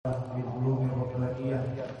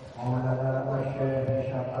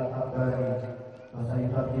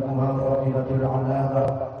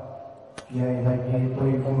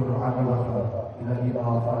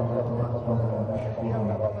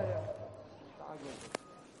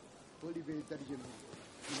واللي بيترجم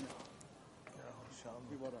إن شاء الله.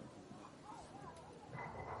 في وراء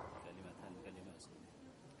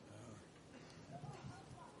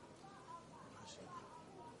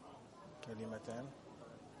كلمتان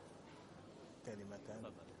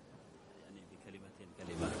يعني بكلمتين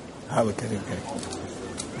كلمات. هاوي كلمة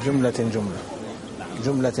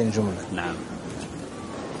جملة. نعم.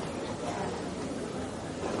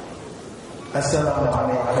 السلام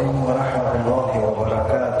عليكم ورحمة الله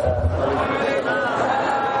وبركاته.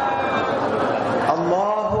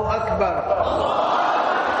 الله أكبر.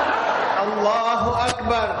 الله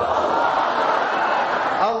أكبر.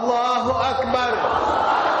 الله أكبر.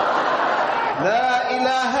 لا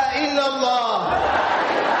إله إلا الله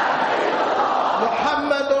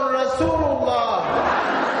محمد رسول الله.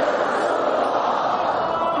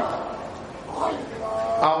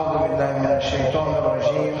 أعوذ بالله من الشيطان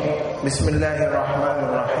الرجيم. بسم الله الرحمن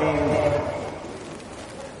الرحيم.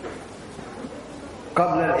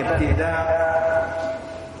 قبل الابتداء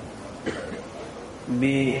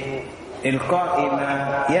بإلقاء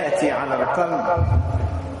ما يأتي على القلب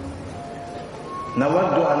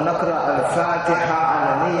نود أن نقرأ الفاتحة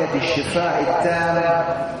على نية الشفاء التام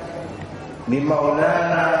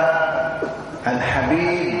لمولانا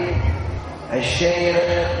الحبيب الشيخ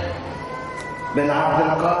بن عبد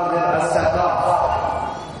القادر السقاف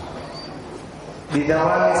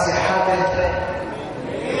بدوام صحته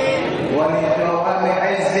ولدوام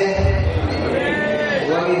عزه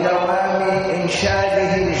ولدوام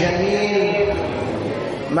إنشاده الجميل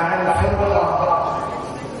مع الفرقة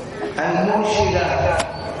المنشدة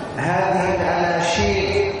هذه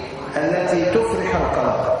الأناشيد التي تفرح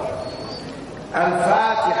القلب.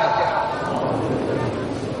 الفاتحة.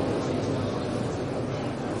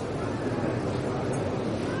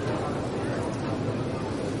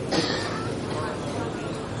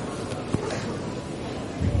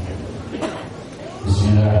 بسم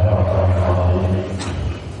الله الرحمن الرحيم.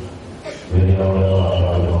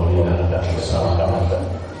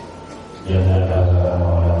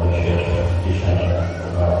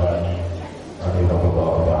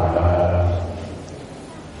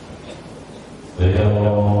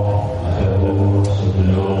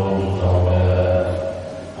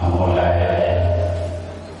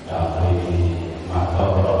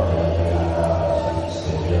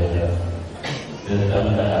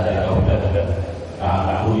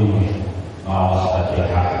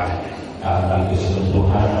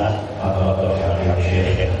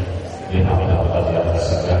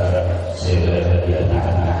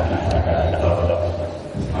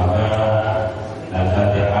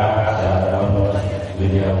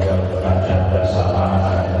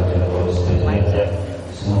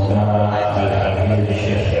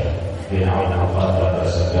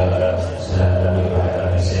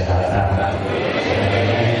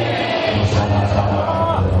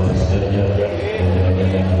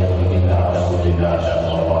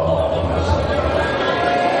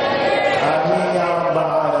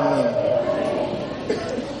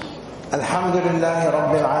 الحمد لله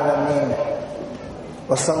رب العالمين،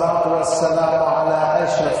 والصلاة والسلام على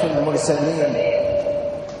أشرف المرسلين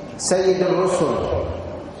سيد الرسل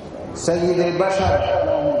سيد البشر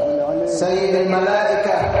سيد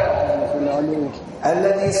الملائكة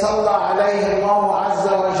الذي صلى عليه الله عز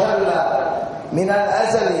وجل من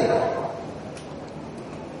الأزل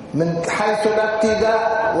من حيث لا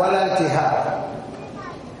ابتداء ولا انتهاء.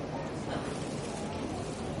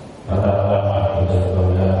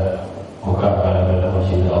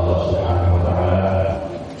 Allah Subhanahu wa taala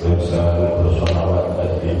bersama bersolawat dan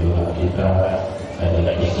junjungan kita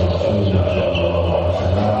adalah Islam Rasulullah sallallahu alaihi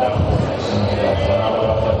wasallam. Semoga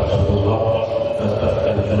salawat Rasulullah tetap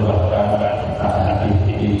tercurahkan hati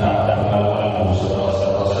kita dalam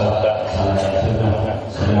usaha-usaha salat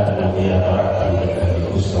dan dia berarti dari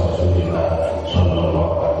Islam Rasulullah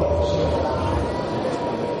sallallahu alaihi wasallam.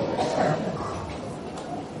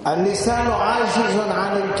 اللسان عاجز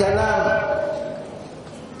عن الكلام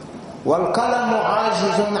والقلم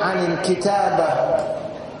عاجز عن الكتابة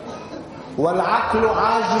والعقل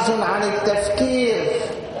عاجز عن التفكير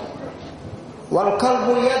والقلب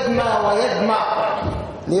يدمع ويدمع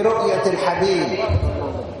لرؤية الحبيب.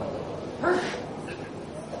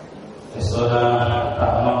 Setelah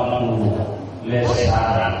tak mampu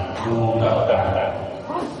lesan mengungkapkan,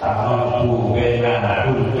 tak mampu benar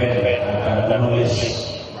pulpen akan menulis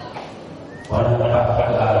pada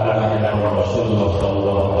keagungan Rasulullah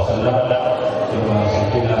sallallahu alaihi wasallam dengan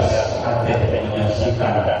sejelas hati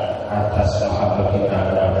menyaksikan atas sahabat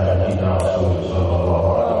kita dan kita Rasulullah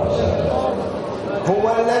sallallahu alaihi wasallam. هو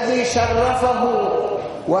الذي شرفه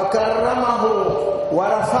وكرمه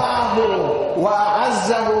ورفعه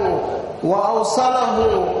وأعزه وأوصله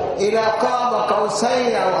إلى قاب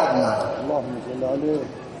قوسين أو أدنى. اللهم صل عليه.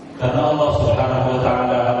 Karena Allah Subhanahu wa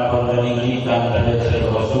taala meninggikan derajat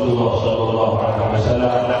Rasulullah sallallahu alaihi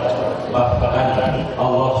wasallam, bahkan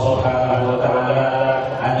Allah Subhanahu wa taala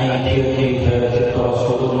meninggikan derajat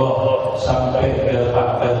Rasulullah sampai ke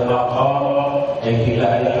pangkat maqam yang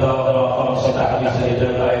tidak ada maqam sedang bisa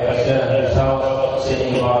dicapai risau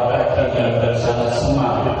seibarat dan sangat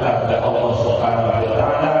semangat kepada Allah Subhanahu wa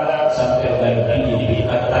taala sampai Nabi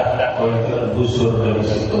dikatakan oleh busur dari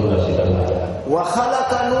situ dan situ.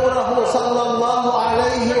 وخلق نوره صلى الله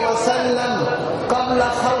عليه وسلم قبل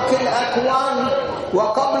خلق الأكوان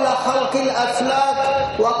وقبل خلق الأفلاك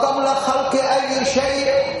وقبل خلق أي شيء،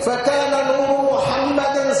 فكان نور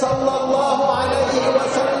محمد صلى الله عليه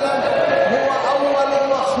وسلم هو أول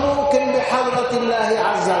مخلوق بحضرة الله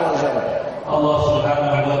عز وجل. Allah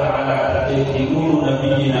Subhanahu wa taala terjadi nuru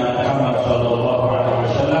Nabi Muhammad sallallahu alaihi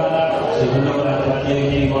wasallam sebelum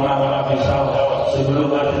terjadi orang-orang pisau,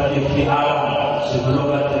 sebelum terjadi alam,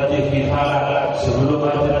 sebelum terjadi falak, sebelum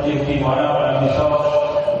terjadi orang-orang pisau,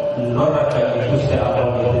 neraka itu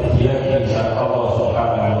setelah terjadi saat Allah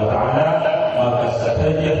Subhanahu wa taala, maka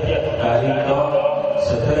seterusnya dari itu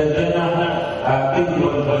seterusnya akhir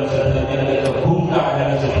dan seterusnya itu buka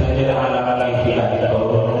dan seterusnya alam kita itu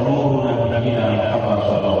nuru Nabi Muhammad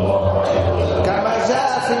sallallahu alaihi wasallam. كما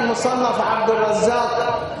جاء في المصنف عبد الرزاق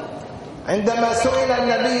عندما سئل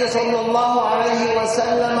النبي صلى الله عليه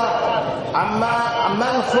وسلم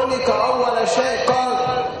عمن خلق أول شيء قال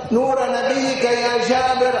نور نبيك يا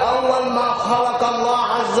جابر، أول ما خلق الله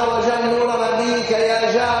عز وجل نور نبيك يا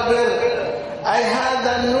جابر، أي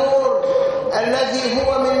هذا النور الذي هو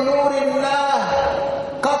من نور الله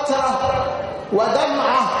قطرة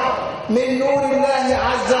ودمعة من نور الله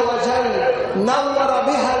عز وجل نور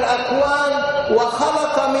بها الأكوان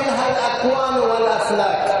وخلق منها الأكوان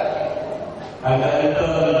والأفلاك. Agar itu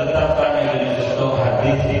ditetapkan dalam satu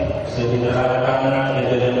hadis sediterangkan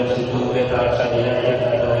dalam satu kitab sajian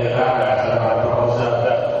mereka selama proses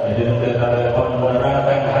dalam kitab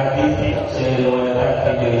menerangkan hadis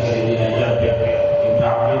seriwayatkan dari Sayyidina Jabir bin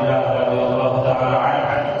Abdullah radhiyallahu taala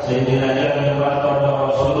anhu. Sayyidina Jabir berkata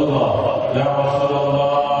Rasulullah, ya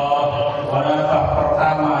Rasulullah, wanakah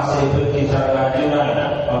pertama saya berkisar kajian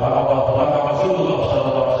maka Rasulullah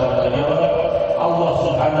sallallahu alaihi wasallam Allah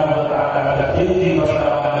Subhanahu wa taala terjadi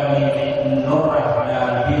bersama kami nurah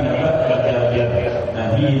Nabi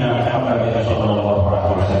Nabi Muhammad sallallahu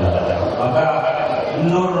alaihi wasallam. Maka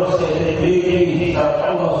nur sendiri saat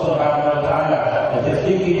Allah Subhanahu wa taala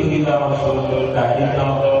terjadi bagi Rasulullah itu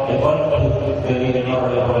depan dari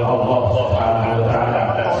nur Allah Subhanahu wa taala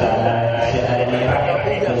seandainya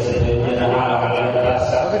sesudah alam atas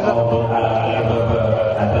maupun alam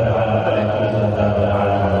antara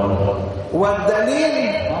والدليل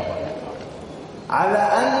على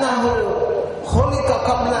أنه خلق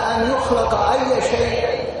قبل أن يخلق أي شيء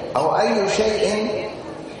أو أي شيء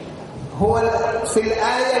هو في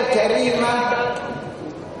الآية الكريمة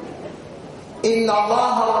إن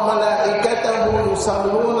الله وملائكته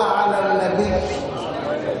يصلون على النبي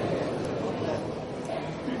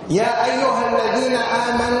يا أيها الذين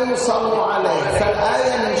آمنوا صلوا عليه.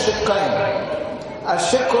 فالآية من شقين،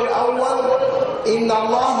 الشق الأول إن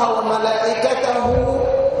الله وملائكته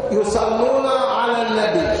يصلون على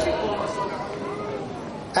النبي،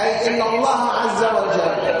 أي إن الله عز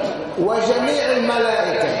وجل وجميع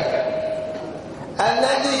الملائكة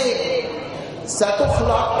الذي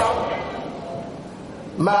ستخلق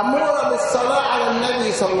مأمورة بالصلاة على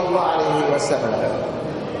النبي صلى الله عليه وسلم.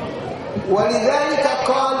 ولذلك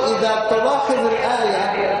قال إذا تلاحظ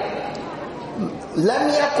الآية لم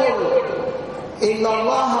يقل إن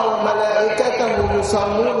الله وملائكته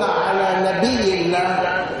يصلون على نبي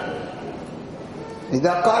الله،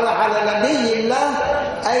 إذا قال على نبي الله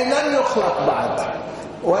أي لم يخلق بعد،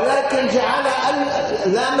 ولكن جعل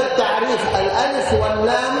لام التعريف الألف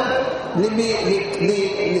واللام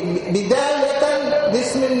بداية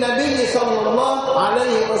لاسم النبي صلى الله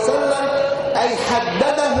عليه وسلم، أي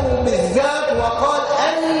حدده بالذات وقال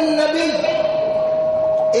النبي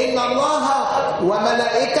إن الله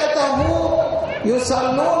وملائكته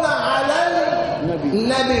يصلون على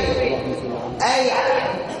النبي، أي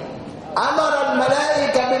أمر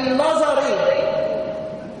الملائكة بالنظر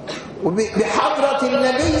بحضرة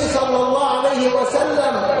النبي صلى الله عليه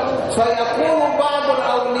وسلم، فيقول بعض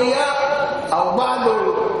الأولياء أو بعض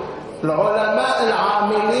العلماء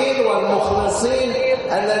العاملين والمخلصين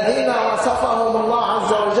الذين وصفهم الله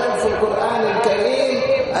عز وجل في القرآن الكريم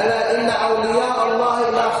ألا إن أولياء الله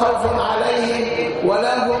لا خوف عليهم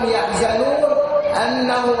ولا هم يحزنون،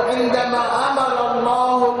 أنه عندما أمر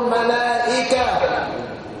الله الملائكة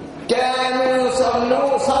كانوا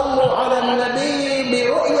صلوا على النبي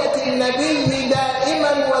برؤية النبي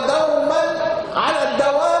دائما ودوما على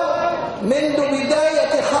الدوام منذ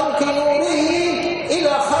بداية خلق نوره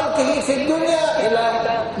إلى خلقه في الدنيا إلى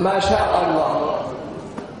ما شاء الله.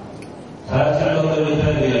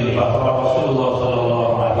 bahwa Rasulullah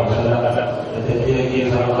Sallallahu Alaihi Wasallam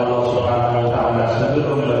ketika Allah Subhanahu Wa Taala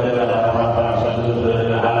sebelum berada dalam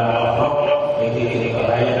alam al-Araf, yaitu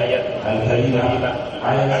ayat al-Karimah,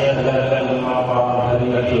 ayat adalah maqam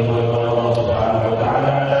dari Allah Subhanahu Wa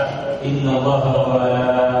Taala. Inna Allah wa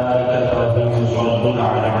malaikatahu yusholluna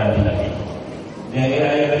 'alan nabi. Dari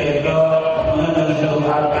ayat itu menunjukkan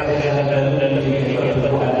kebenaran dan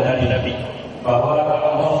kebenaran Nabi bahwa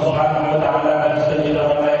Allah Subhanahu Wa Taala menjadikan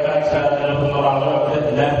malaikat sebagai penolong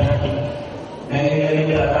dan Nabi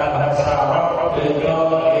dalam bahasa Arab itu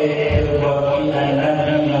bagi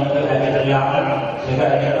Nabi yang beragama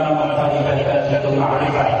sebagai nama mengkaitkan satu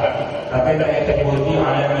makrifat, tapi tidak terbukti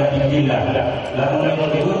ala Nabiillah, lalu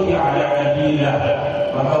terbukti ala Nabiillah,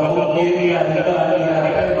 maka mungkin kita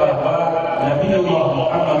dikatakan bahwa Nabi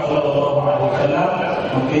Muhammad Sallallahu Alaihi Wasallam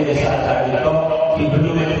mungkin di saat itu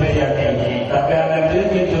belum terjadi, tapi ada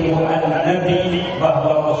ketentuan Nabi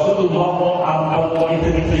bahwa Rasulullah akan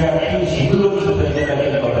terjadi sebelum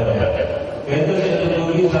terjadi kepadanya. Itu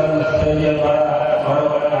ditulis dalam sejarah para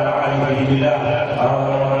orang-orang alim billah,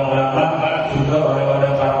 orang-orang ulama, juga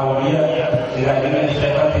orang-orang para aulia. Sehingga dengan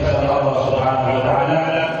seperti Allah Subhanahu Wa Taala,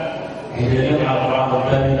 ini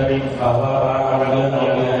Al-Quran dari bahwa para aulia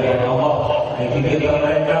Allah, ketika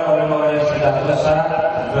mereka orang-orang yang sudah besar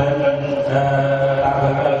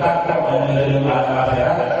menerima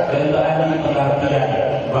akhirat dan ahli pengertian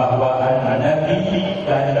bahwa Nabi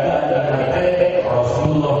dan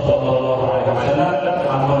Rasulullah Sallallahu Alaihi Wasallam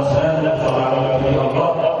akan selalu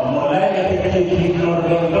Allah mulai dari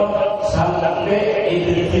kehidupan sampai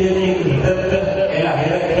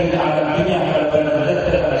akhirat di alam dunia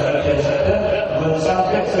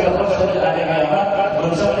sampai selesai ada kiamat,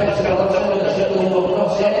 sampai selesai untuk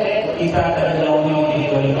proses kita ada dalam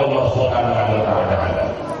dari Allah Subhanahu Wa Taala.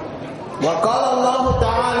 وقال الله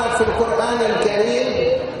تعالى في القرآن الكريم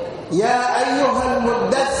يا أيها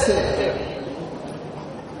المدثر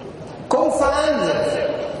قم فأنذر.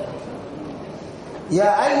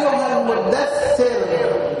 يا أيها المدثر،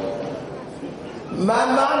 ما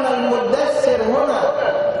معنى المدثر هنا؟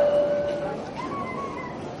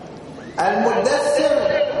 المدثر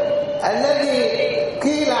الذي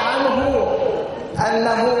قيل عنه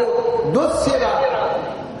أنه دثر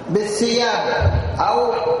بالثياب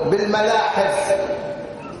أو بالملاحف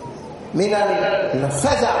من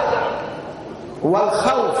الفزع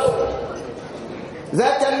والخوف.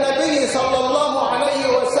 ذاك النبي صلى الله عليه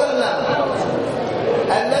وسلم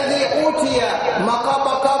الذي أوتي مقام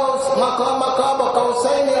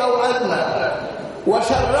قوسين أو أدنى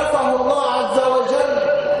وشرفه الله عز وجل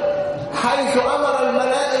حيث أمر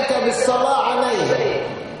الملائكة بالصلاة عليه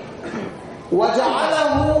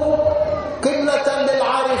وجعله قبلة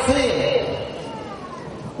للعارفين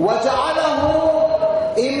وجعله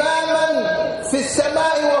إماما في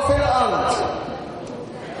السماء وفي الأرض،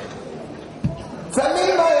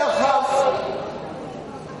 فمما يخاف؟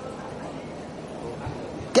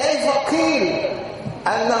 كيف قيل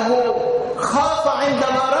أنه خاف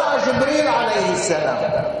عندما رأى جبريل عليه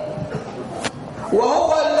السلام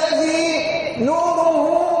وهو الذي نوره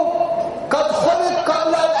قد خلق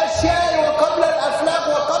قبل الأشياء وقبل الأفلاك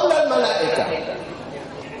وقبل الملائكة.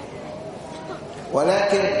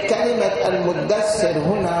 ولكن كلمة المدثر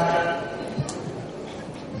هنا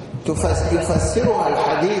يفسرها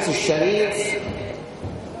الحديث الشريف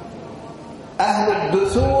أهل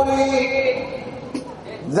الدثور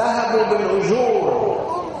ذهبوا بالأجور.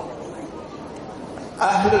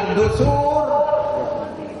 أهل الدثور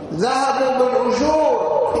ذهبوا بالأجور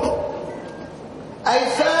أي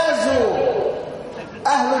فازوا.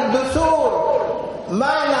 أهل الدثور،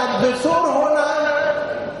 معنى الدثور هنا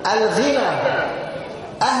الغنى.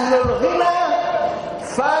 أهل الغنى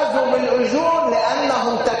فازوا بالأجور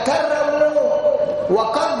لأنهم تكرموا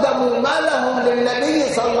وقدموا مالهم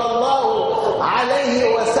للنبي صلى الله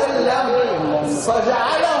عليه وسلم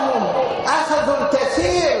فجعلهم أخذوا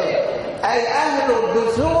الكثير. أي أهل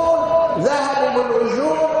الدثور ذهبوا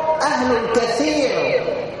بالأجور أهل الكثير.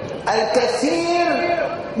 الكثير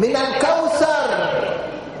من الكوثر،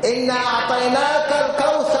 إنا أعطيناك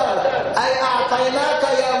الكوثر أي أعطيناك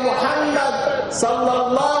يا محمد صلى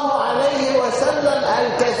الله عليه وسلم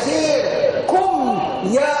الكثير. قم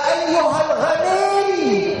يا أيها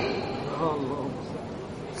الغني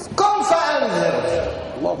قم فأنذر.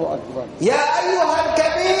 الله أكبر. يا أيها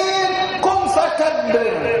الكبير قم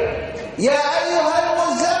فكبر، يا أيها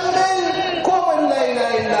المزمل قم الليل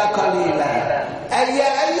إلا قليلا. أي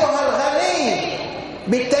يا أيها الغني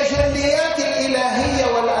بالتجليات الإلهية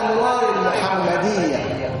والأنوار المحمدية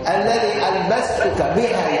الذي ألبستك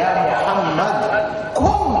بها يا محمد،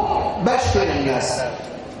 قم بشر الناس.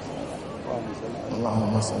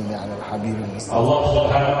 اللهم صل على الحبيب المصطفى. الله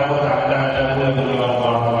سبحانه وتعالى يقول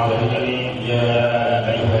يا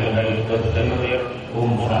أيها المدثر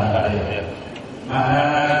قم فأنذر.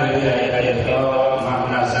 Makna dari ayat itu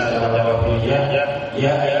makna secara lafaznya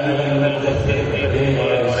ya ayyuhal mudaththir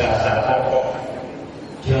oleh syarat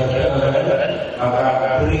jaga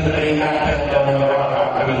maka beri peringatan kepada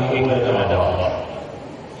orang kepada Allah.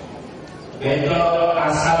 Itu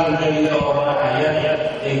asal dari ayat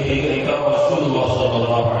itu Rasulullah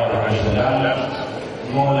sallallahu alaihi wasallam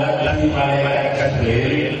mulai dari malaikat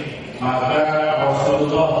Jibril, maka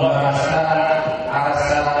Rasulullah merasa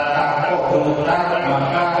gemetar,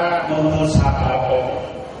 maka memusahab.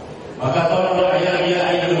 Maka tolong ayat ya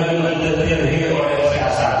ayyuhal mudaththir oleh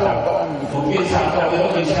syarat. Mungkin syarat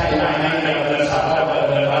itu bisa dimaknai dengan syarat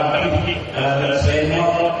dalam arti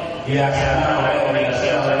senior biasanya orang yang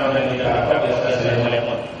tidak apa biasa senior.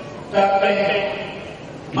 Tapi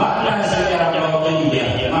makna secara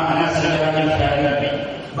logiknya, makna secara syar'i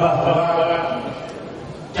bahwa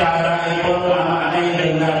cara itu maknai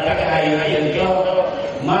dengan ayat itu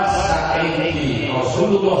masa ini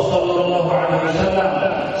Rasulullah sallallahu alaihi wasallam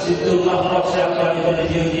situ makhluk siapa yang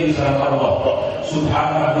berjanji sama Allah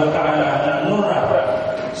subhanahu wa ta'ala nurah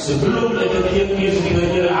sebelum terjadi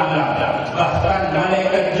sebenarnya alam, bahkan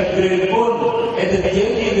malaikat Jibril pun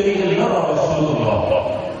terjadi dari nur Rasulullah.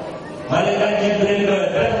 Malaikat Jibril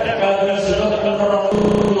kalau sebut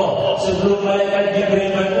Rasulullah sebelum malaikat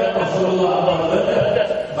Jibril Rasulullah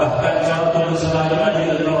bahkan satu bersama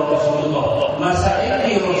dengan Rasulullah. Masa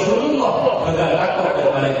ini Rasulullah bergerak kepada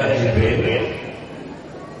malaikat Jibril.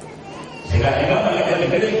 Sehingga Imam malaikat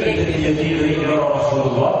Jibril terjadi dari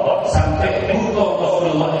Rasulullah sampai butuh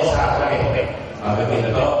Rasulullah sampai. Maka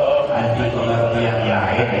kita anti pengertian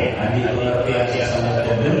lain, anti pengertian yang sangat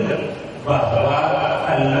benar bahwa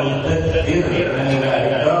al-mudaththir itu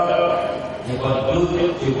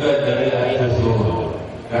juga dari ayat zuhur.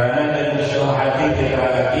 Karena dalam sebuah hadis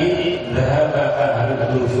lagi dhahaba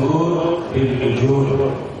ahlul zuhur bil ujur,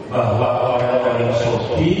 bahwa orang-orang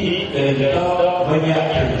sufi itu banyak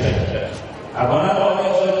kerja. Apabila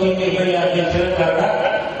orang sufi banyak kerja karena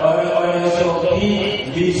orang-orang sufi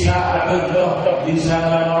bisa bisa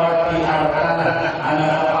menoraki hartana,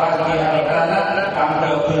 anak-anak hartana,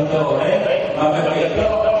 ambil bentuk maka itu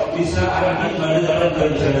bisa lagi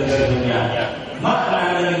mendapatkan jalan-jalannya.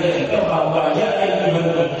 Makna dari itu bahwa ya ayyuhal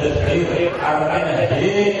mudaththir artinya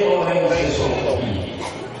orang sesufi.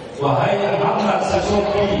 Wahai Muhammad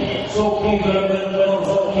sesufi, sufi benar-benar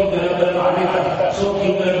sufi benar-benar ma'rifat, sufi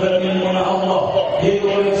benar-benar ilmu Allah. Dia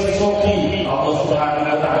orang sesufi. Allah Subhanahu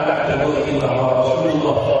wa taala berfirman bahwa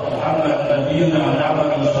Rasulullah Muhammad Nabiuna Muhammad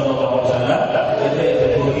sallallahu alaihi wasallam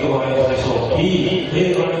itu orang sesufi. Dia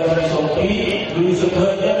orang sesufi dulu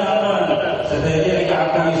sebenarnya nama sebenarnya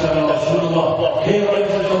diakui sama Rasulullah. Dia orang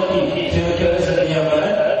sesufi sebagai sedia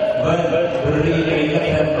beri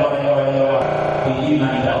keinginan orang-orang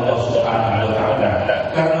iman kepada Allah Subhanahu wa taala.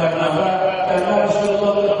 Karena apa? Karena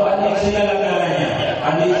Rasulullah berpanik segala-galanya.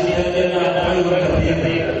 Andi segala-galanya paling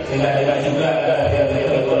berdiri. Segala-galanya juga ada yang dari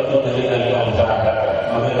Allah Taala.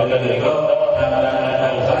 Maka dari itu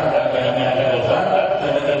anak-anak besar, anak-anak besar,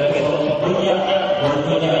 anak-anak berdunia,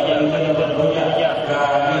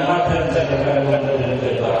 kenikmatan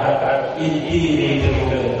segala-galanya inti itu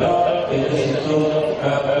situ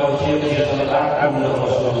posisi tentang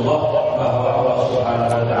Rasulullah bahwa Allah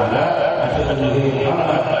Subhanahu wa taala ada Nabi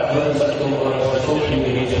Muhammad yang satu orang sesuci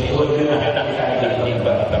dari sebuah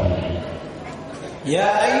ibadah. Ya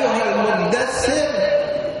ayyuhal mudaththir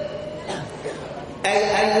ay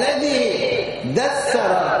alladhi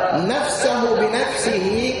daththara nafsahu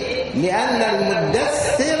binafsihi lianna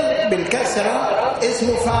al-mudaththir bil kasra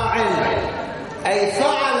ismu fa'il ay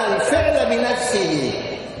fa'ala al-fi'la binafsihi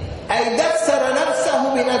ay daththara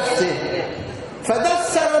nafsahu binafsihi.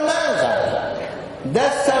 فدثر ماذا؟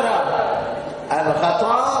 دثر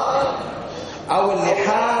الغطاء أو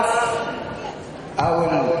اللحاف أو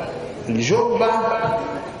الجبة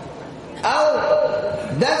أو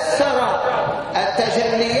دثر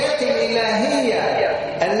التجليات الإلهية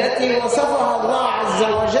التي وصفها الله عز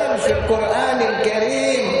وجل في القرآن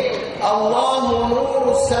الكريم. الله نور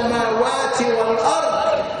السماوات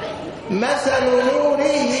والأرض مثل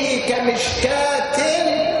نوره كمشكاة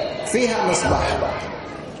فيها مصباح.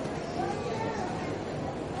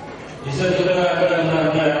 Bisa juga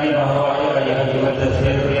dimengerti bahwa ayat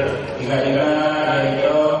al-mudaththir jika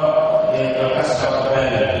yaitu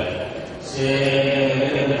kasratan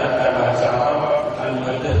kita bahasa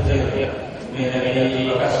al-mudaththir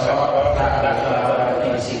menjadi kasrah tak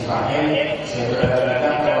isi fa'il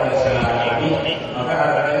sebenarnya oleh selama ini maka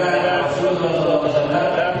artinya Rasulullah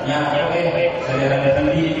SAW yang saudara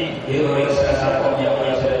tinggi oleh sahabat yang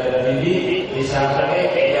saudara tinggi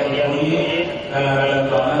disampaikan yang diberi dalam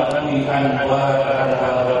pengalaman Allah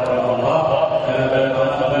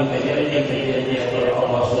dalam kejadian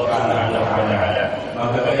Allah Subhanahu wa taala.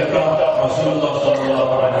 Maka itu Rasulullah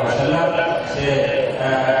sallallahu alaihi wasallam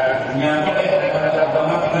menyampaikan kepada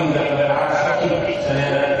pengabdi dan arasati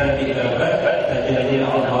saudara di dalam kejadian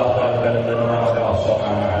Allah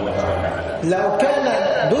Subhanahu wa taala. لو كان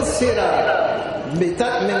دثر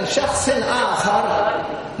من شخص آخر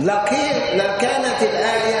لكانت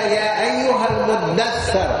الآية يا أيها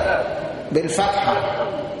المدثر بالفتحة.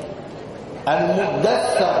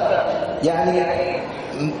 المدثر يعني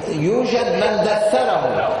يوجد من دثره،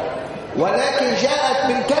 ولكن جاءت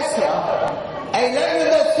بالكسرة أي لم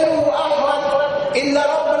يدثره أحد إلا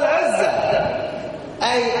رب العزة،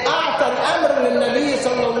 أي أعطى الأمر للنبي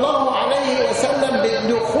صلى الله عليه وسلم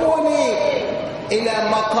بالدخول إلى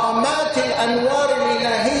مقامات الأنوار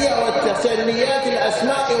الإلهية والتسليات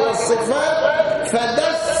الأسماء والصفات،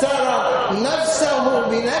 فدثر نفسه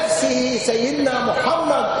بنفسه سيدنا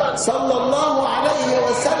محمد صلى الله عليه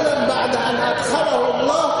وسلم بعد أن أدخله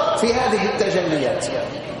الله في هذه التجليات.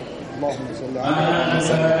 اللهم صل على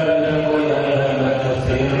سيدنا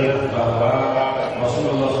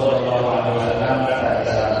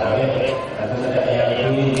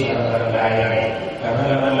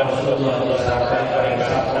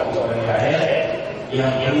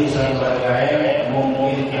yang ini sebagai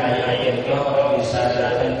mungkin ayat itu bisa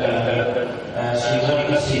datang dalam sifat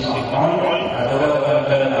atau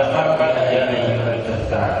dalam akar ayat yang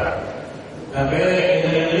tertera. Tapi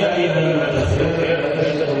ini yang tertera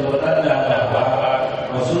itu sebutan bahwa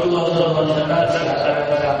Rasulullah SAW kata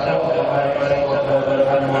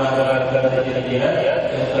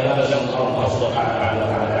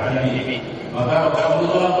maka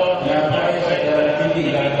Rasulullah menyampaikan secara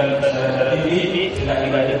tinggi tidak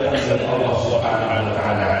ibadahkan dari Allah Subhanahu wa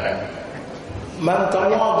taala. من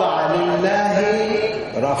تواضع لله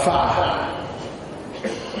رفعه.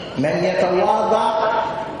 من يتواضع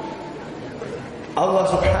الله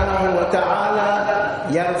سبحانه وتعالى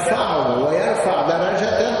يرفعه ويرفع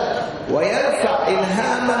درجته ويرفع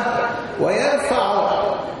إلهامه ويرفع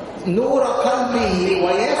نور قلبه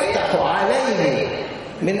ويفتح عليه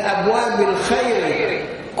من أبواب الخير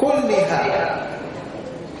كلها.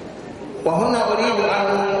 وهنا أريد أن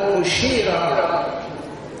أشير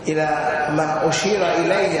إلى ما أشير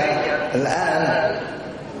إلي الآن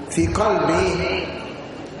في قلبي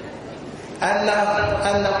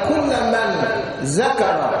أن كل من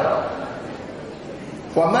ذكر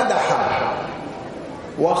ومدح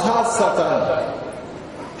وخاصة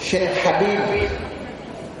شيخ حبيب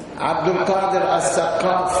عبد القادر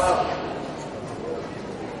السقاف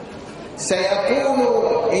سيكون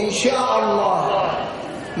إن شاء الله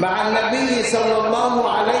مع النبي صلى الله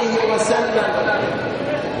عليه وسلم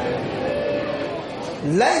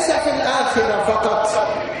ليس في الآخرة فقط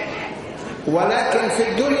ولكن في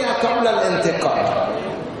الدنيا قبل الانتقال.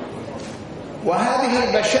 وهذه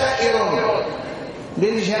بشائر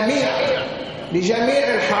للجميع لجميع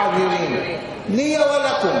الحاضرين لي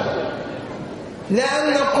ولكم،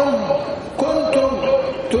 لأنكم كنتم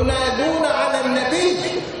تنادون على النبي،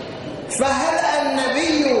 فهل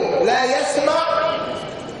النبي لا يسمع؟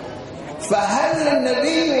 فهل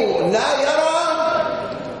النبي لا يرى؟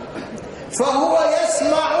 فهو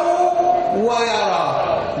يسمع ويرى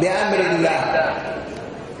بأمر الله،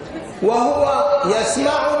 وهو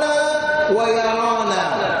يسمعنا ويرانا،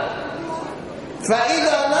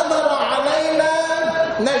 فإذا نظر علينا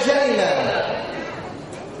نجينا.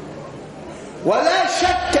 ولا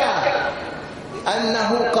شك أنه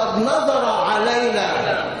قد نظر علينا،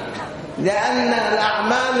 لأن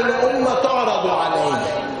الأعمال الأمة تعرض عليه،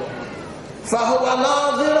 فهو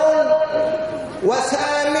ناظر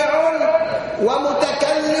وسامع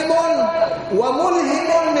ومتكلم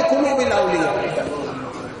وملهم لقلوب الأولياء.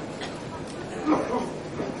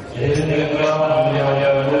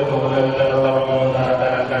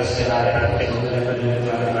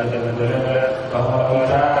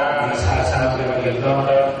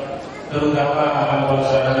 terutama amal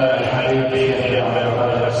saudara Habib yang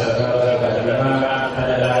adalah saudara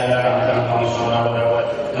adalah yang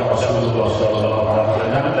Rasulullah SAW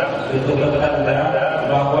itu bertanda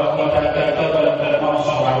bahwa kita dalam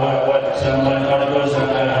masuk awal zaman Rasul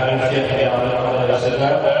SAW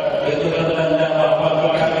itu tertanda bahwa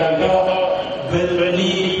kita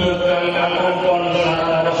beli bekal kompon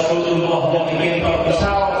serta Rasulullah yang ingin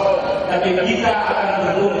berbesar, tapi kita akan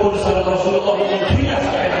berkumpul serta Rasulullah yang dunia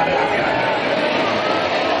sampai hari akhirat.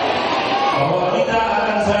 Bahwa kita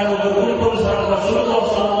akan selalu berkumpul serta Rasulullah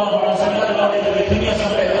sallallahu alaihi wasallam dari dunia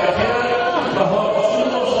sampai akhirat. Bahwa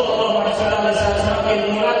Rasulullah sallallahu alaihi wasallam semakin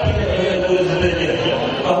mulia tidak berkumpul saja.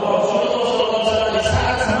 Bahwa Rasulullah sallallahu alaihi wasallam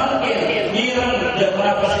saat semakin mirang dan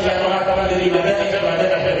kenapa saya mengatakan dari badannya kepada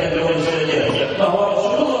dan berkumpul saja. Bahwa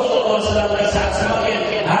Rasulullah sallallahu alaihi wasallam saat semakin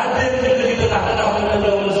hadir di tengah-tengah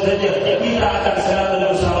berkumpul saja. Kita akan selalu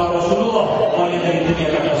bersama Rasulullah mulai dari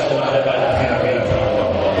dunia sampai akhirat.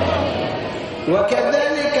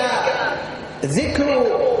 وكذلك ذكر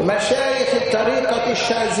مشايخ الطريقة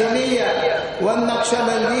الشاذلية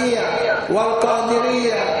والنقشبندية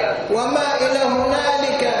والقادرية وما إلى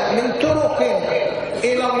هنالك من طرق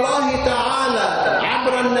إلى الله تعالى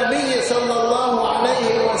عبر النبي صلى الله عليه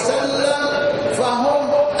وسلم فهم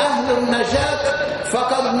أهل النجاة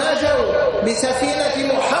فقد نجوا بسفينة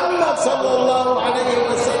محمد صلى الله عليه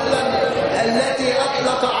وسلم التي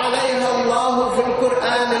أطلق عليها الله في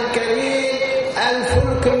القرآن الكريم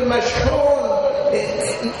الفلك المشحون.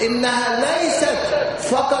 إنها ليست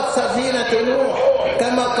فقط سفينة نوح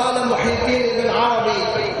كما قال محي الدين بن عربي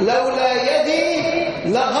لولا يدي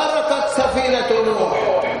لغرقت سفينة نوح.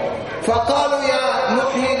 فقالوا يا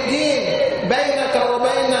محي الدين بينك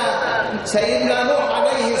وبين سيدنا نوح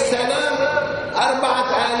عليه السلام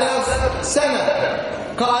 4000 سنة.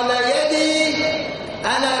 قال يدي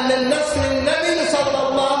أنا من نسل النبي صلى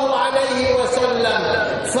الله عليه وسلم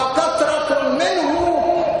فقطرة منه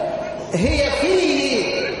هي فيه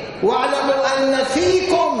واعلموا أن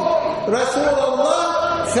فيكم رسول الله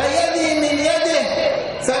فيدي من يده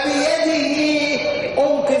فبيده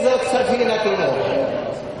أنقذت سفينة نوح.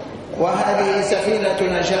 وهذه سفينة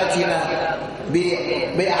نجاتنا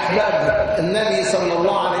بأحباب النبي صلى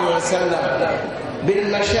الله عليه وسلم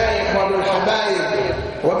بالمشايخ وبالحبايب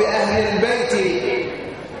وبأهل البيت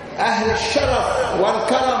أهل الشرف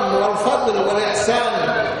والكرم والفضل والإحسان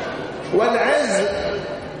والعز.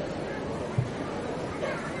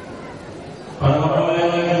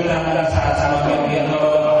 Orang-orang kita saat semakin kita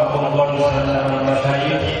berkumpul bersama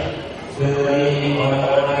masyayikh dari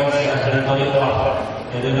orang-orang yang sudah dari tariqah,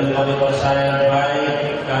 dari tariqah saya baik,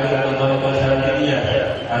 dari tariqah syadziliyah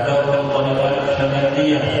atau tariqah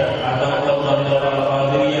syadziliyah atau tariqah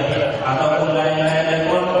qadiriyah ataupun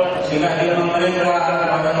lain-lain pun silakan mereka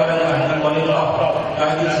orang-orang yang ahli tariqah,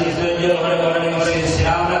 kaji saja orang-orang yang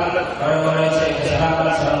selamat, orang-orang yang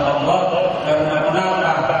selamat sama Allah karena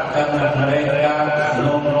kenapa? Karena mereka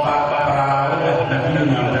numpak perahu Nabi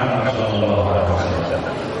Muhammad sallallahu alaihi wasallam.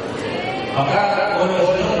 Maka oleh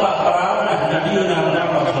numpak perahu Nabi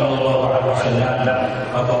Muhammad sallallahu alaihi wasallam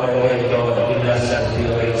maka mereka itu tidak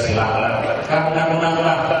sesuai Islam. Karena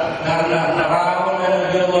kenapa? Karena perahu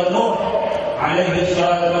Nabi Nuh alaihi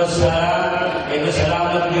salatu wassalam itu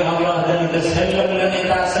selamat di Allah dan terselam dan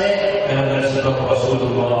itasih dengan sebab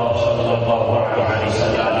Rasulullah sallallahu alaihi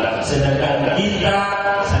wasallam. Sedangkan kita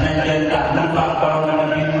senajan tak numpak perahu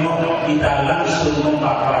Nabi Nuh, kita langsung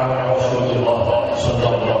numpak perahu Rasulullah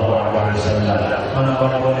sallallahu alaihi wasallam. Mana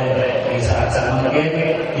boleh di saat semakin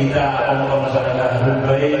kita orang-orang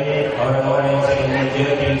baik, orang-orang yang ingin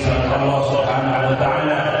menjadi sama Allah Subhanahu wa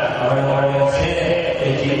taala, orang-orang yang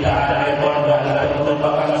kecintaan keluarga dan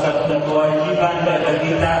merupakan satu kewajiban bagi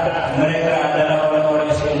kita. Mereka adalah orang-orang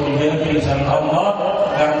yang ingin menjadi sama Allah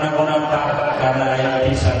karena kenapa? Karena yang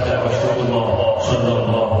disabda Rasulullah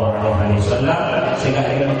sallallahu alaihi wasallam sehingga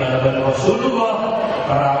ingin menjalankan Rasulullah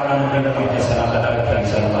peranan Nabi sallallahu alaihi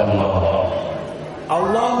wasallam.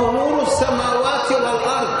 الله نور السماوات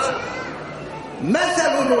والأرض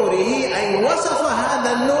مثل نوره أي وصف هذا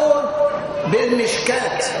النور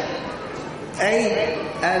بالمشكات أي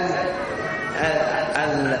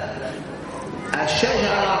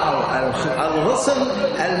الشجرة أو الغصن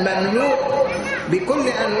المملوء بكل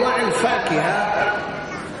أنواع الفاكهة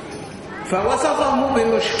فوصفه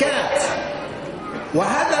بمشكات.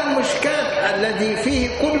 وهذا المشكات الذي فيه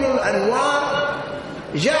كل الأنوار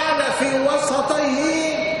جعل في وسطه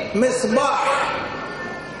مصباح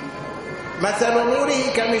مثل نوره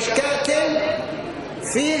كمشكاة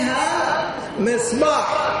فيها مصباح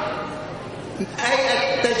أي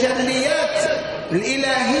التجليات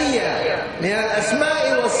الإلهية من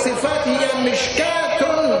الأسماء والصفات هي مشكاة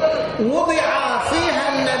وضع فيها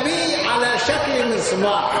النبي على شكل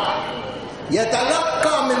مصباح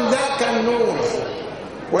يتلقى من ذاك النور.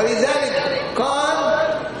 ولذلك قال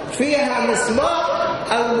فيها مصباح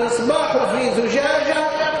المصباح في زجاجة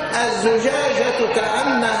الزجاجة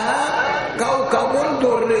كوكب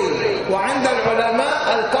دري، وعند العلماء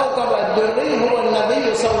الكوكب الدري هو النبي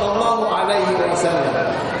صلى الله عليه وسلم،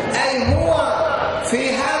 أي هو في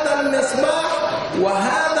هذا المصباح،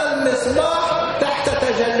 وهذا المصباح تحت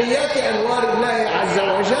تجليات أنوار الله عز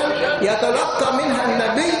وجل يتلقى منها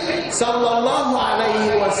النبي صلى الله عليه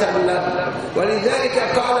وسلم. ولذلك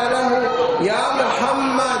قال له: يا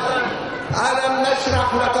محمد ألم نشرح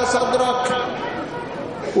لك صدرك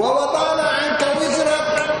ووضعنا عنك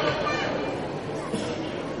وزرك.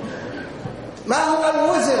 ما هو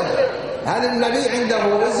الوزر؟ هل النبي عنده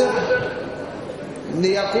وزر؟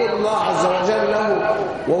 ليقول الله عز وجل له: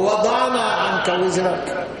 ووضعنا عنك وزرك.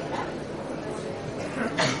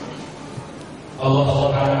 الله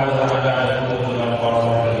سبحانه وتعالى يقول في القرآن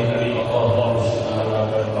الكريم: الله سبحانه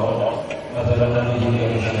وتعالى مثلا الذي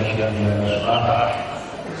يشرك بالمصباح.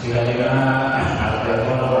 Sehingga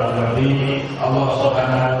al-Quran Nabi Allah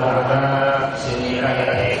Subhanahu wa taala sendiri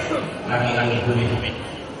langit bumi.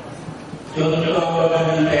 Contoh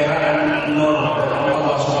dari terang nur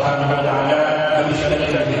Allah Subhanahu wa taala kami sudah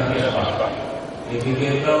dikatakan.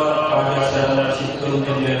 Dipikir pada saat situ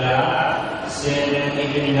jendela, sen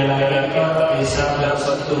jendela itu bisa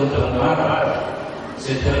satu tempat.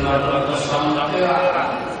 Setelah itu sangat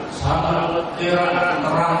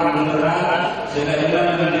terang benderang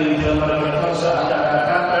sehingga menjadi gambaran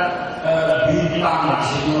seakan-akan bintang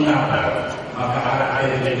sinunar. Maka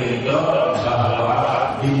ada itu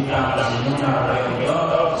bahwa bintang sinunar itu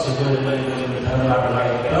sebagai gambaran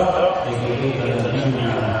itu diberi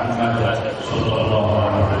dunia Muhammad sallallahu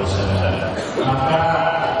alaihi wasallam. Maka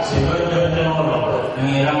sebenarnya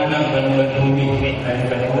menghilangkan dari bumi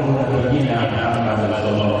dari dunia Muhammad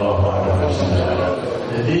sallallahu alaihi wasallam.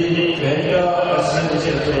 Jadi kerja hasil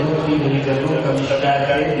terbukti dari kedua kami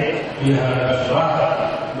syahid pihak swasta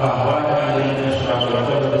bahwa dari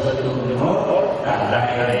Surabaya ada satu nur dan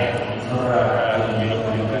lain nur yang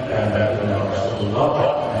menunjukkan dari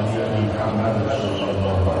Rasulullah Nabi Muhammad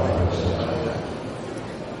sallallahu alaihi wasallam.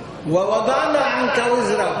 Wa wada'na 'anka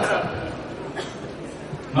wizrak.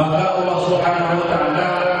 Maka Allah Subhanahu wa taala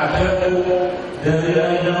ada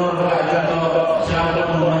dari nur ada siapa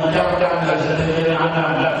memancarkan dari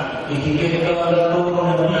anak iki kita nur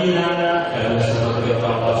Nabi-Nya dan sebagai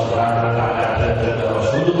Allah Subhanahu wa taala dari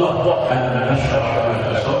Rasulullah dan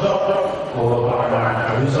masyarakat sadaq wa wada'na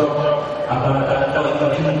 'anka wizrak. Apabila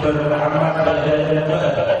kita berrahmat dari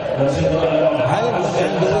dan segala hal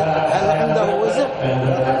anda wizrak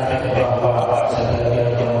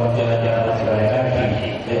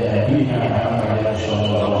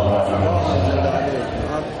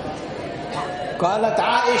قالت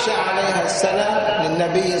عائشة عليها السلام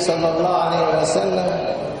للنبي صلى الله عليه وسلم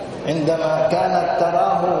عندما كانت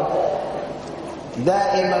تراه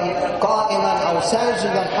دائما قائما أو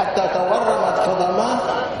ساجدا حتى تورمت قدماه: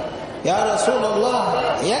 يا رسول الله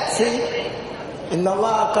يكفي، إن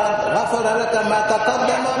الله قد غفر لك ما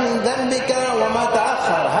تقدم من ذنبك وما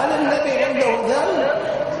تأخر. هل النبي عنده ذنب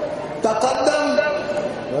تقدم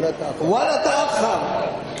ولا تأخر؟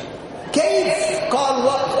 كيف؟ قال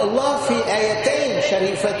الله في آيتين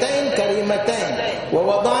شريفتين كريمتين: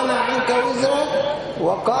 ووضعنا عنك وزرك،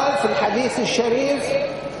 وقال في الحديث الشريف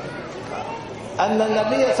أن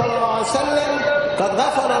النبي صلى الله عليه وسلم قد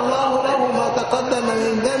غفر الله له ما تقدم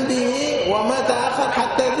من ذنبه وما تأخر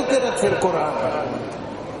حتى ذكرت في القرآن.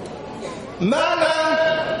 معنى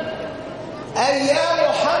أي يا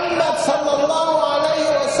محمد صلى الله عليه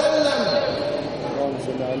وسلم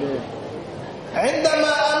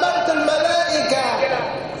عندما أمرت الملائكة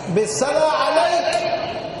بالصلاة عليك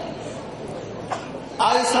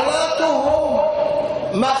أي صلاتهم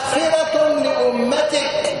مغفرة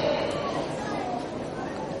لأمتك،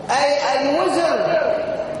 أي الوزر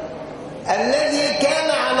الذي كان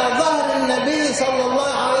على ظهر النبي صلى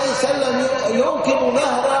الله عليه وسلم يمكن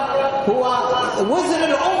ظهره هو وزر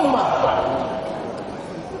الأمة.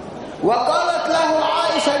 وقالت له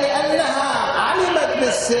عائشة لأنها علمت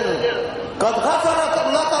بالسر: قد غفر لك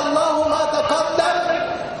الله ما تقدم،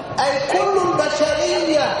 أي كل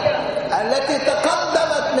البشرية التي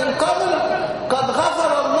تقدمت من قبل قد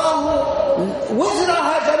غفر الله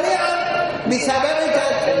وزرها جميعا بسببك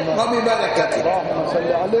وببركتك.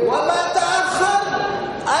 وما تأخر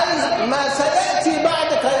أي ما سيأتي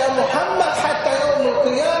بعدك يا محمد حتى يوم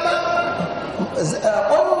القيامة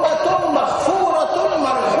أمة مغفورة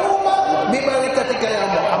مرحومة ببركتك يا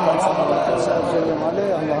محمد صلى الله عليه وسلم.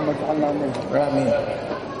 اللهم اجعلنا منهم. آمين.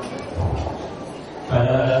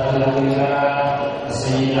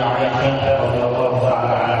 السيدة عائشة رضي الله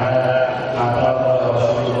تعالى عنها أخبرت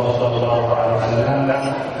رسول الله صلى الله عليه وسلم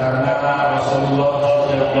karena Rasulullah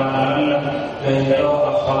setiap malam beliau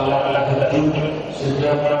akhlak lahir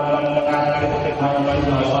setiap malam mengangkat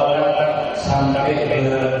majunya sholat sampai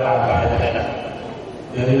berabad.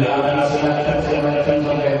 Dari amal semakin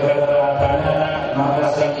sampai berabad, maka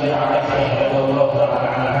Sayyidah Aisyah radhiyallahu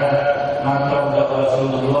anha maka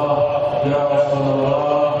Rasulullah, ya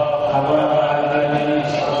Rasulullah, apa ini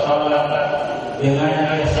sholat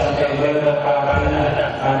dengan sampai berabad,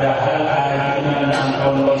 padahal ayatnya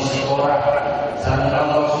engkau isi orang. Sampai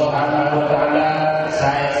Allah Subhanahu wa taala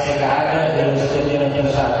saya tidak ada dalam setiap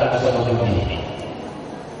dosa tersebut.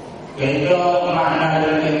 Itu makna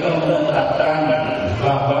dari itu menetapkan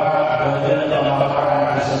bahwa badan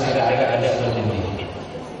pemaparan sesudah ada seperti ini.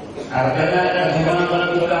 Artinya bagaimana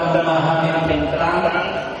kita memahami tentang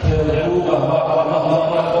ilmu bahwa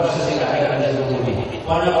Allah sesudah ada seperti ini.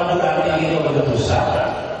 Pada berarti itu berdosa.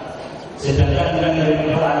 Sedangkan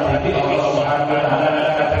dengan berarti Allah Subhanahu wa taala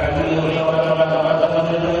katakan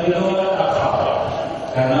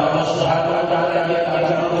karena Allah Subhanahu wa taala yang akan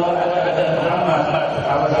ada Muhammad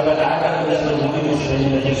apabila ada sesuatu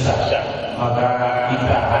yang dosa, maka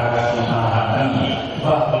kita harus memahami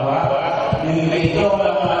bahwa itu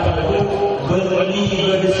orang tersebut berani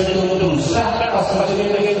bersesuatu dosa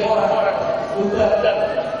sebagai orang.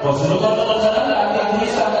 Rasulullah SAW ada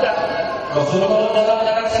dosa. Rasulullah SAW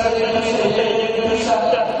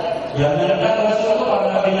jangankan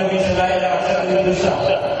Rasulullah Nabi selain ada dosa.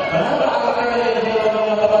 Kenapa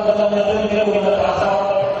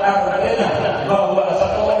artinya bahwa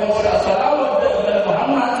satu orang yang salawat kepada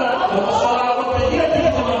Muhammad untuk salawat dia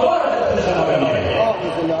tidak keluar dari salawatnya.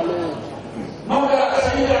 Maka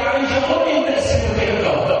Sayyidah Aisyah pun tidak seperti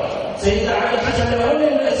itu. Sayyidah Aisyah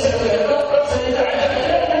tidak seperti itu. Sayyidah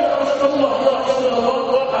Aisyah Rasulullah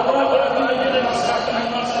apa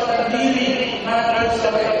masalah diri maka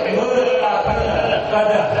sampai berapa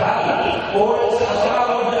padahal orang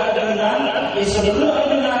salawat dengan sebelum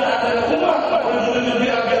dengan ada umat Nabi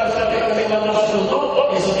agar sampai kepada Rasulullah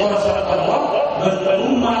seorang sahabat Allah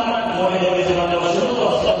berumat mulai dari zaman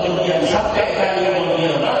Rasulullah kemudian sampai kali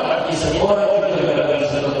kemudian seorang itu kepada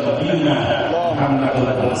Madinah Muhammad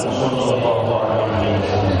sallallahu alaihi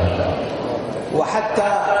wasallam.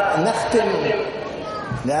 وحتى نختم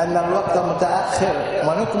لأن الوقت متأخر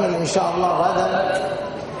ونكمل إن شاء الله غدا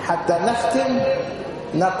حتى نختم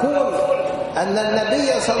نقول أن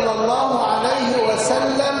النبي صلى الله عليه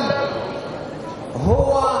وسلم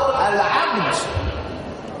هو العبد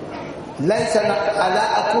ليس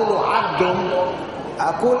لا أقول عبد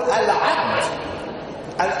أقول العبد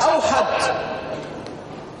الأوحد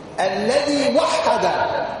الذي وحد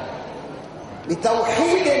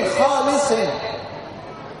بتوحيد خالص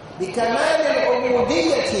بكمال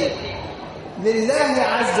العبودية لله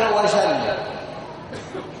عز وجل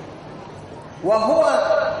وهو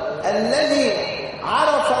الذي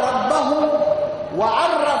عرف ربه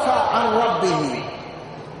وعرف عن ربه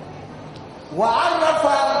وعرف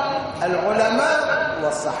العلماء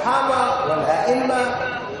والصحابة والأئمة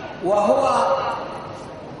وهو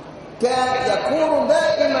كان يكون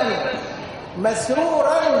دائما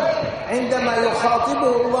مسرورا عندما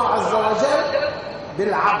يخاطبه الله عز وجل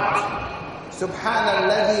بالعبد سبحان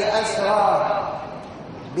الذي أسرى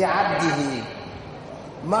بعبده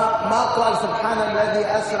ما قال سبحان الذي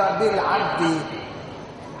أسرى بالعبد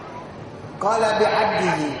قال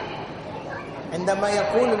بعبده عندما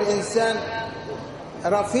يقول الإنسان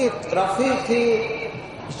رفيقي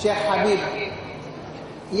الشيخ حبيب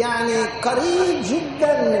يعني قريب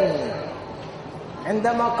جدا مني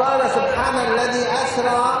عندما قال سبحان الذي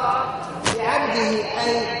أسرى بعبده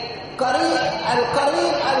أي قريب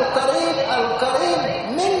القريب القريب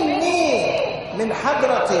القريب مني من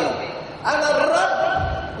حضرتي أنا الرب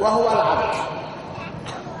وهو العبد.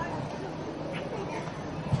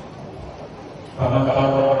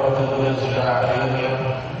 Kemudian sudah akhir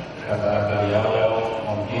kata beliau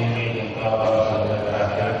mungkin kita sudah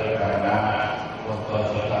berakhir karena waktu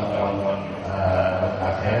sudah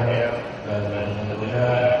berakhir dan juga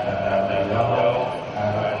kata beliau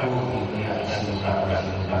aku ini silakan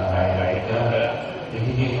itu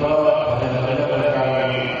jadi kita pada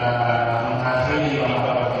mengakhiri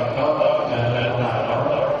bahwa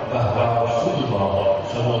Rasulullah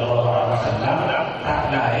Sallallahu Alaihi Wasallam tak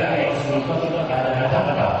layak Rasulullah tidak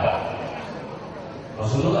ada hamba.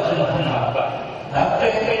 Rasulullah adalah hamba.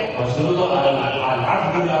 Tapi Rasulullah adalah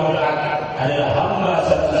al-abdul awwal, adalah hamba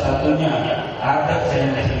satu-satunya. Ada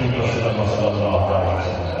saya di Rasulullah Sallallahu Alaihi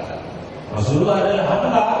Wasallam. Rasulullah adalah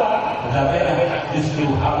hamba, tetapi justru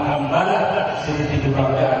hamba seperti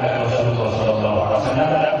keberadaan Rasulullah Sallallahu Alaihi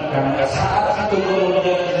Wasallam. Karena saat itu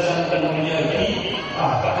kemudian memiliki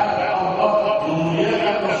bahkan Allah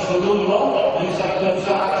memuliakan Rasulullah di saat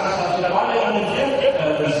paling mulia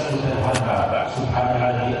disebutkan hamba.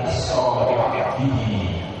 Subhanallah asra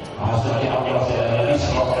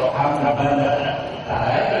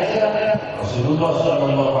Rasulullah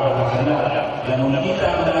sallallahu alaihi wasallam yang kita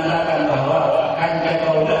mengatakan bahwa kanjeng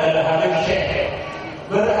Maula adalah Habib Syekh.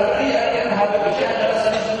 Berarti akan Habib Syekh adalah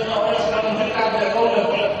satu-satunya orang yang paling dekat dengan Maula.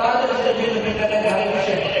 Ada lebih dekat dengan Habib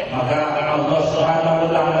Syekh. Maka Allah Subhanahu wa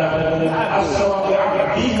taala berfirman, "As-sawa'u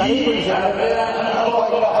 'abdihi Allah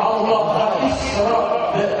Isra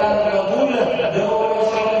dan Maula dan orang yang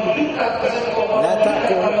paling dekat لا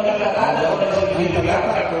تأكل هذا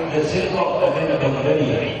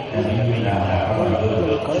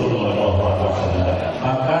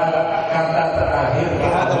maka kata terakhir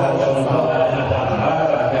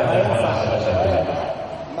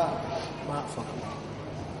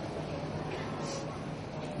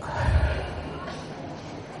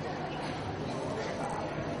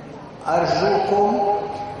أرجوكم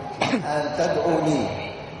أن تدعوا لي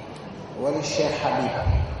وللشيخ حبيب.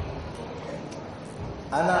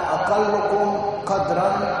 أنا أقلكم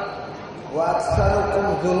قدرا وأكثركم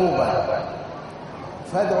ذنوبا،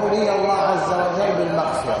 فادعوا لي الله عز وجل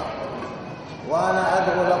بالمغفرة وأنا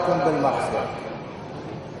أدعو لكم بالمغفرة.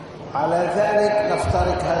 على ذلك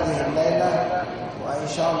نفترق هذه الليلة وإن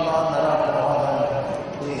شاء الله نراكم غدا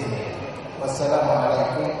بإذن الله. والسلام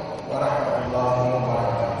عليكم ورحمة الله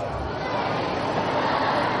وبركاته.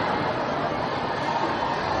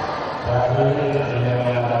 yang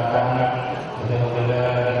mengatakan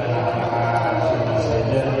mudah-mudahan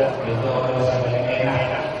saja itu orang yang enak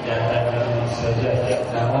dan saja,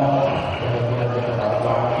 namun mudah-mudahan tetap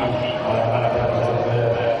lagi orang-orang yang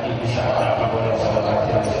berbeda bisa boleh sahabat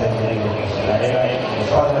yang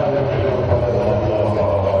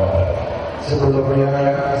sebelumnya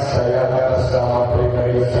saya atas nama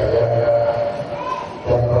pribadi saya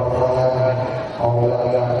dan rombongan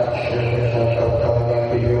Maulana Syekh Dr.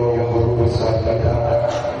 beliau guru besar kita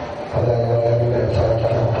pada yang tidak cara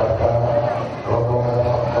kata rombongan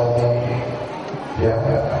Haqqani yang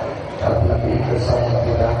tapi bersama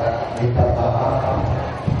kita minta maaf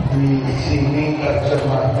di sini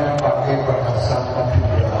terjemahnya pakai bahasa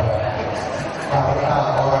Madura karena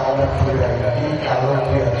orang Madura ini kalau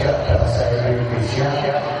diajak bahasa Indonesia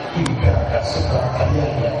tidak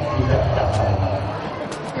sebagian tidak paham.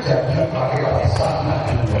 Jadi pakai bahasa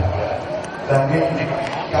Madura. Dan ini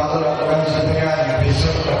kalau konsumennya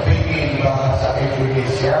besok kepingin bahasa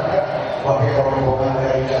Indonesia, pakai rombongan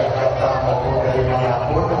dari Jakarta maupun dari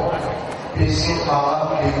manapun, besok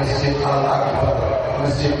malam di Masjid Al-Akbar,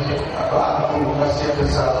 Masjid Batu, Masjid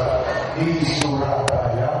Besar di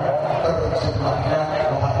Surabaya, terjemahnya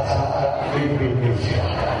bahasa Indonesia.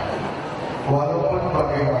 Walaupun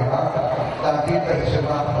bagaimana tadi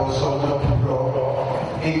terjemah bahasa Madura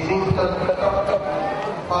itu tetap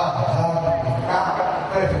paham, paham.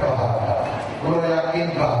 Gue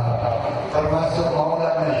yakin paham, termasuk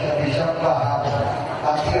Maulana bisa paham.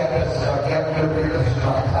 Tapi ada sebagian lebih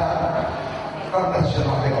terjemahkan,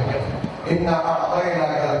 terjemahkan. Inna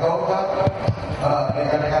a'tayna al-kawthar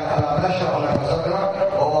dikatakan alam nasyra oleh Rasulullah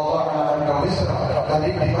Allah a'lam wisra.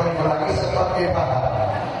 Tadi diulangi seperti paham.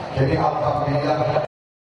 Jadi alhamdulillah.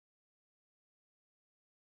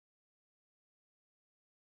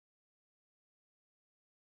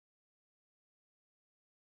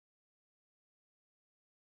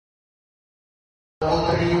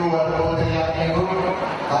 Putri yang ibu,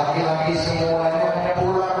 laki-laki semuanya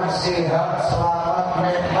pulang sehat, selamat,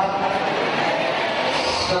 sehat.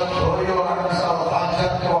 Sedoyo ansal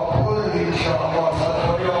hajat kabul insyaallah,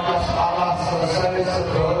 sedoyo masalah selesai,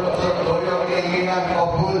 sedoyo keinginan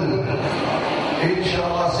kabul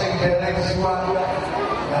insyaallah. Sing dereng siwak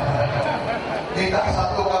kita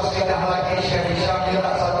satu kasidah lagi Syekh